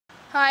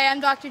Hi, I'm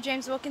Dr.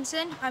 James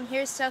Wilkinson. I'm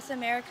here in South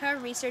America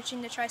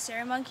researching the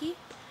Tricera monkey.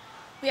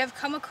 We have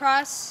come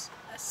across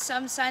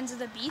some signs of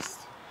the beast.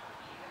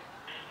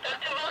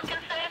 Dr. Wilkinson,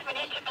 we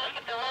need you back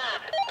at the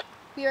lab.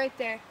 Be right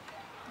there.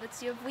 Let's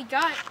see what we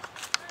got.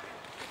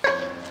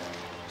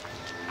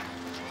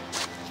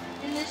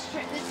 This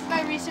is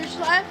my research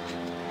lab.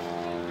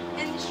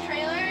 And this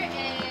trailer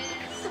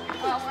is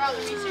where all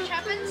the research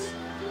happens.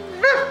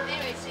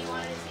 Anyway, so you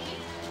wanted to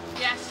see?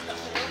 Yes, Dr.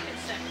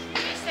 Wilkinson. The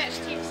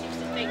research team seems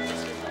to think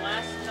this was the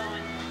last known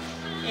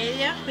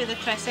area where the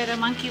Tricera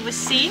monkey was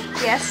seen.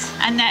 Yes.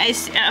 And that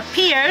it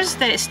appears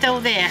that it's still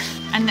there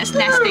and it's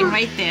nesting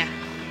right there.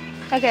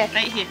 Okay.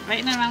 Right here,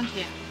 right and around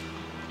here.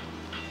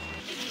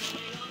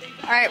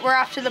 Alright, we're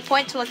off to the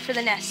point to look for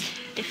the nest.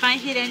 If I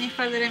hear any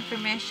further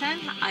information,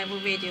 I will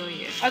radio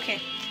you.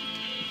 Okay.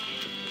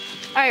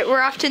 Alright,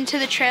 we're off into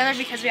the trailer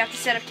because we have to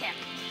set up camp.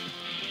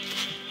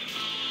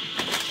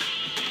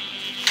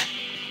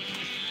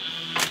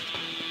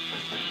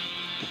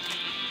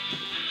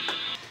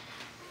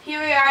 Here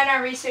we are in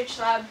our research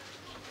lab.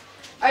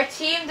 Our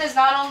team does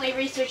not only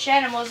research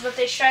animals, but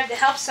they strive to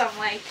help some,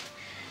 like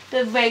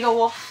the Vega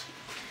wolf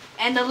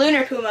and the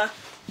lunar puma.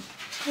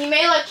 He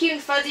may look cute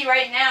and fuzzy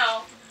right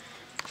now,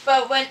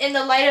 but when in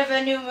the light of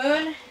a new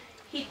moon,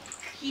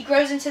 he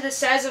grows into the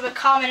size of a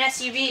common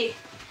SUV.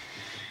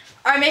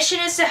 Our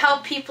mission is to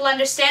help people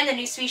understand the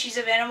new species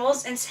of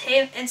animals and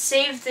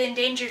save the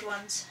endangered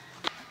ones.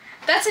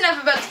 That's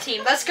enough about the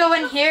team. Let's go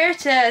in here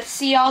to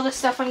see all the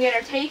stuff I'm going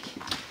to take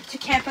to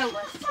camp out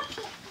with.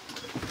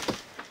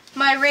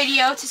 My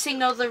radio to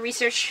signal the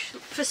research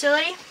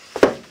facility.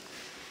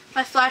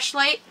 My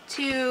flashlight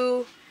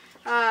to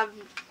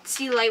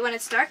see light when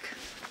it's dark.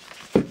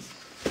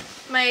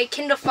 My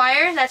Kindle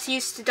Fire that's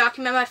used to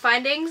document my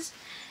findings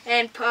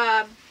and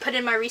put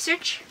in my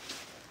research.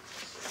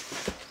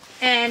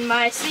 And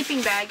my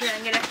sleeping bag that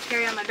I'm going to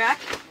carry on my back.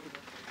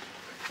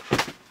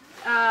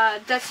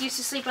 That's used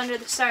to sleep under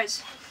the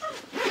stars.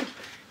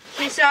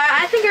 Okay, so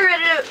I think we're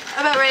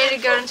about ready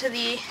to go into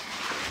the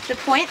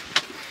point,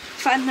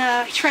 find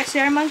the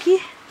Tricera monkey.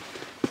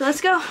 So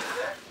let's go.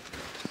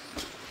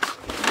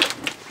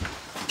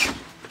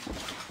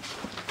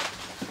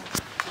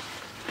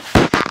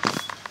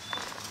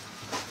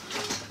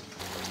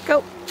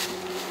 Go.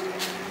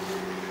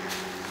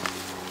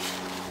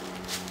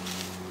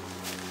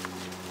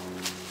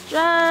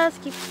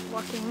 Just keep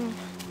walking.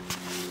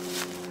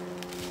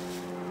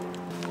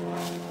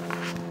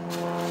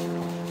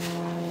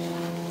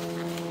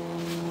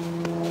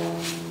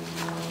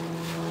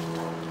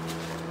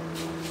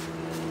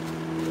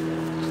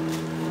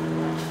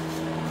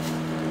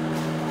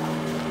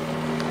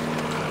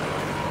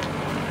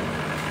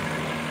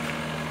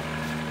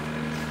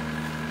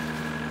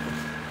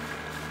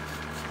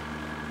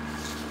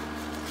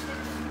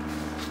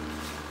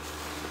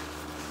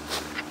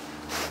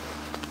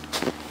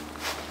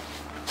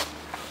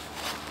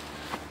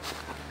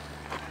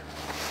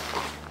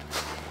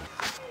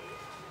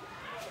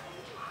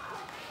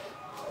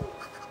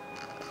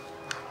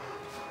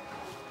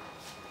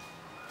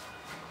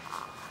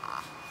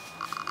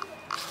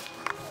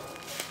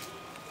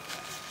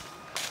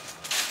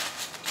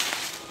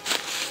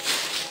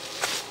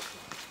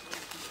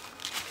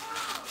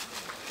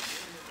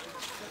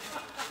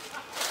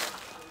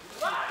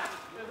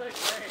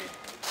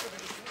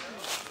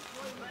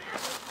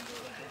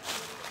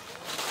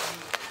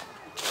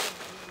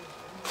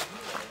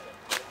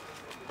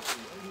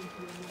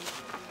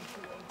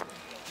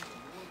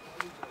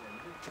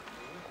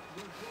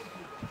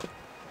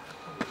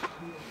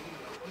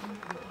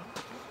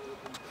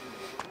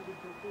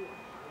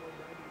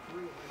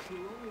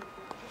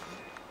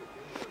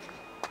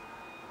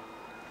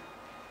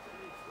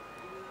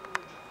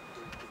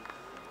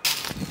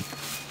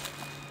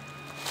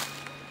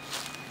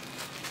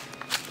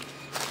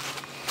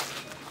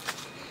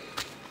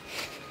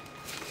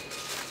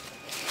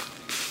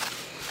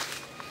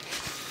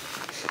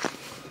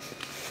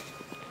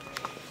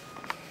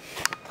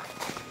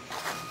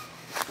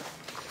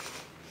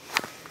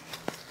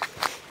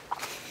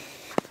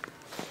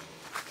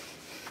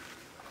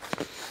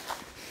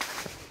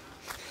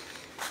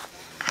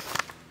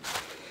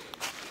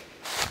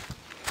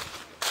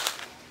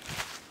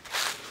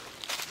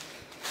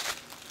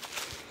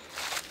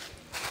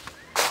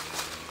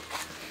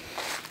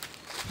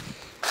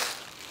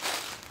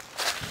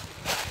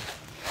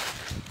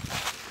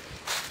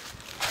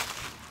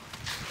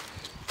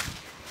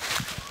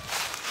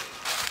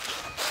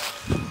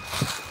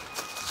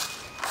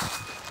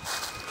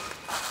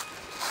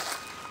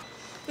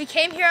 We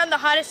came here on the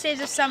hottest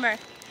days of summer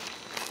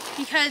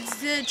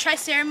because the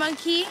Tricera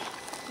monkey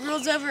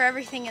rules over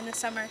everything in the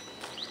summer.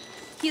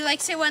 He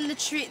likes it when the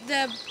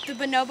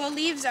bonobo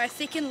leaves are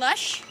thick and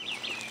lush,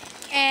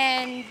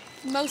 and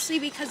mostly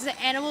because the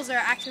animals are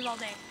active all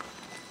day.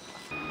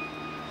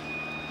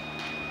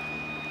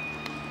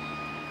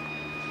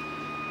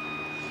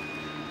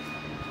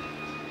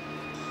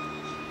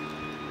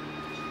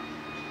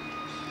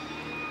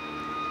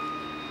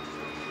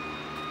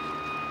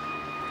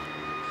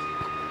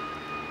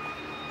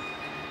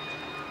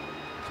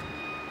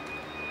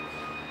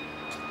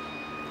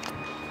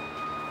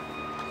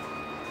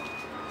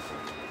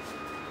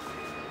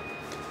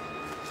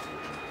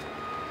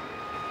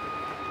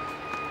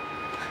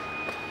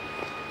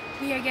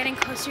 we are getting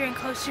closer and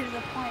closer to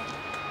the point.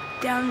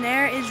 Down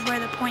there is where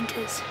the point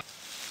is.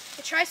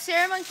 The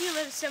Tricera monkey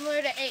lives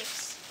similar to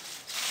apes.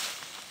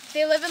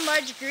 They live in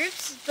large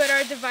groups, but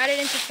are divided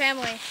into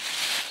family.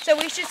 So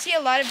we should see a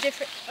lot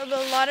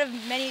of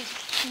many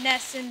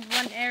nests in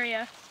one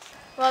area.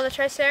 While the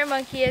Tricera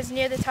monkey is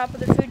near the top of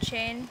the food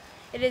chain,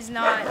 it is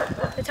not.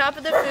 The top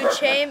of the food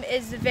chain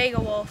is the Vega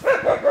wolf.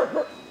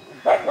 The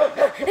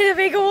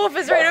Vega wolf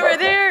is right over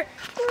there.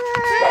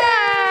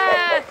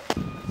 Ah!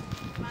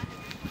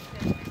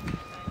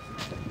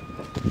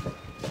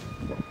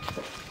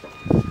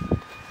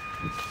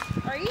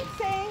 Are you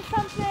saying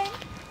something?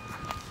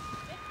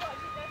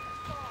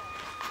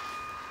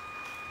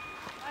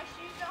 My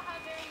shoes don't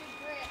have very good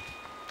grip.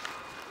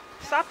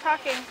 Stop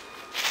talking.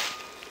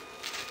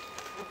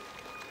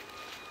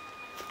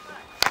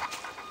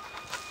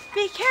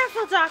 Be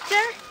careful, Doctor.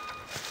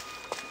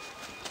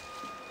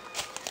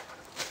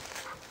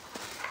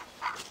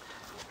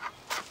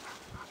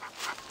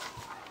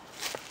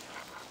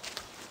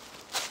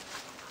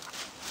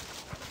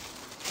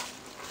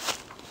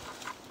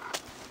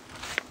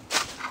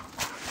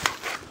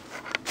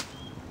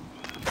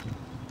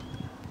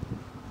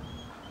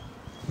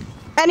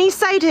 Any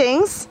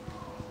sightings?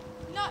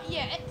 Not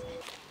yet.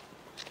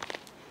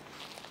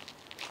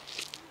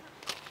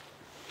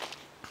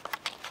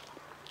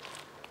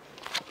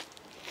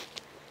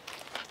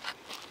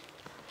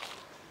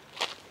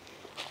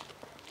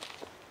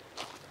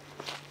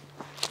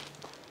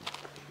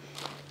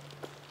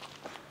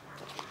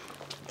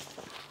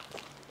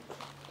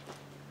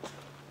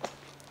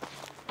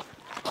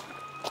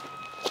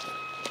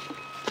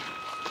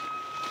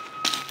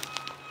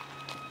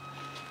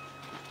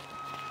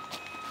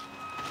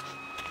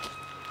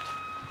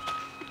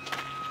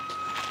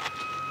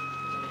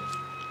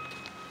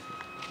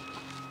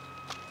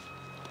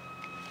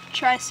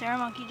 Tricera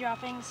monkey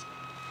droppings.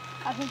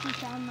 I think we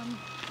found them.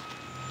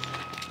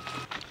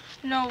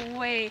 No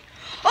way.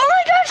 Oh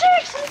my gosh, I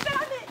actually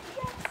found it!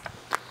 Yes!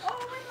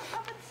 Oh my god,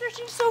 I've been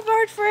searching so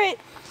hard for it.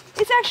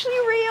 It's actually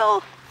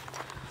real.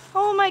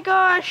 Oh my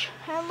gosh.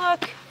 And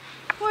look,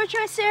 more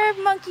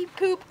Tricera monkey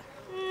poop.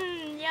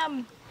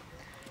 Yum.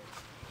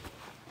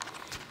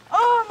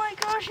 Oh my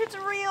gosh, it's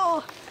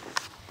real.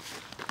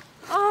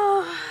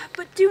 Oh,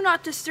 but do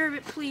not disturb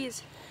it,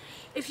 please.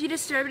 If you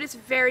disturb it, it's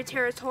very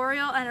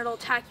territorial and it'll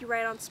attack you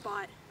right on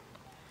spot.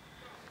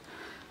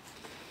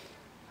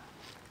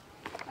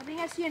 I think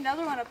I see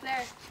another one up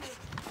there.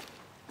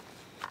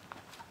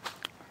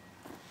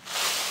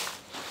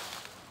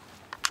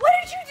 What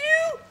did you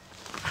do?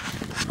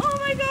 Oh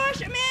my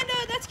gosh,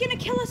 Amanda, that's gonna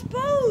kill us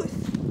both.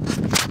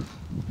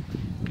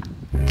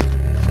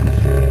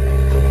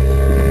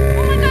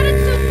 Oh my god,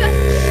 it's so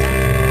fast.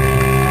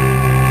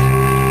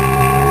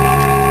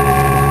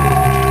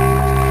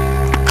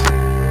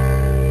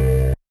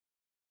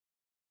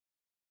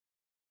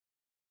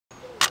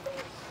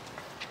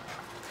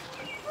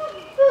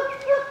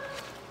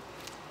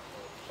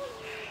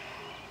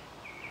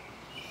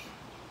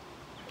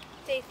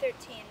 Day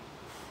 13.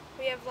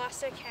 We have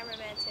lost our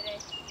cameraman today.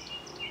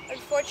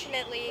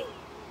 Unfortunately,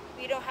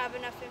 we don't have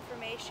enough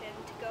information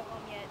to go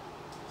home yet.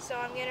 So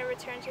I'm going to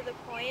return to the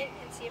point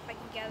and see if I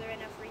can gather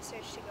enough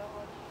research to go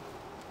home.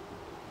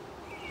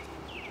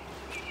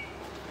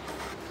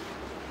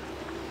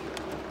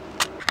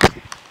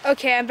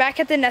 Okay, I'm back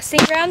at the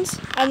nesting grounds.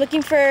 I'm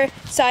looking for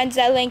signs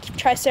that link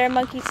Tricera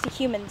monkeys to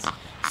humans.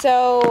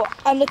 So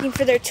I'm looking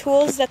for their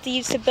tools that they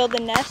use to build the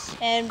nest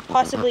and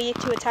possibly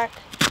to attack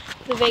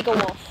the Vega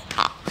wolf.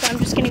 So I'm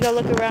just going to go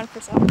look around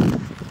for some.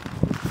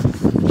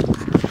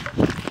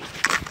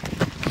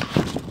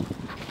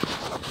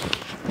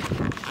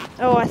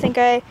 Oh, I think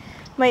I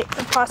might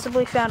have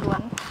possibly found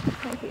one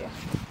right here.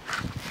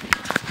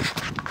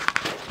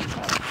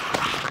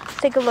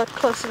 Let's take a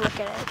closer look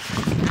at it.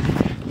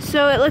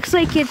 So it looks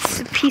like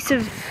it's a piece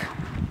of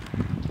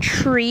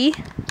tree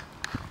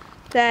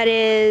that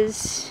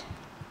is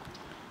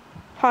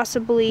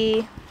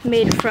possibly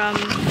made from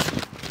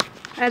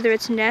either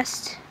its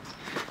nest,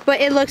 but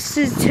it looks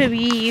to be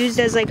used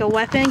as like a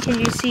weapon. Can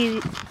you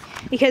see?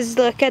 Because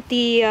look at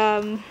the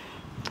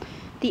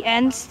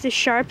ends, the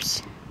sharp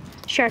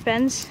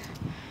ends.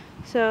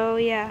 So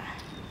yeah,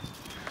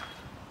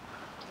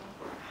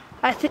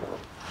 I think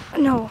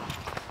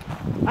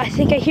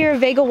I hear a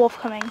Vega wolf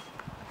coming.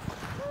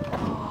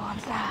 Oh my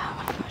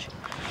gosh!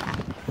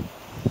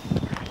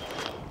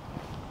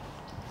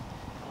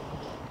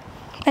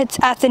 It's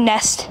at the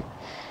nest.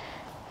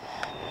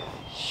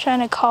 Just trying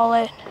to call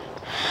it.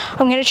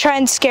 I'm gonna try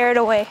and scare it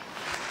away.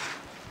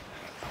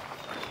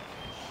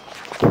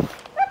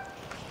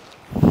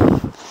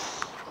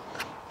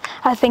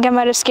 I think I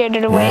might have scared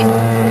it away.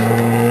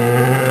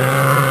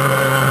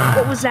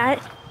 What was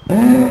that? No,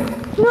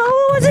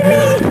 it wasn't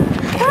me!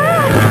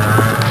 Ah!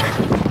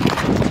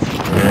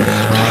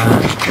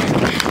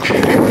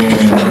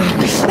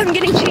 I'm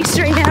getting chased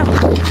right now.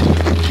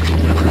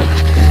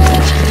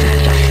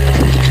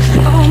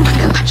 Oh my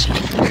gosh.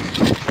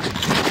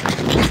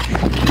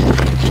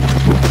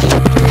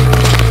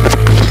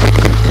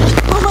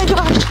 Oh my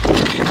gosh.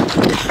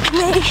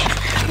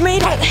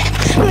 Made it.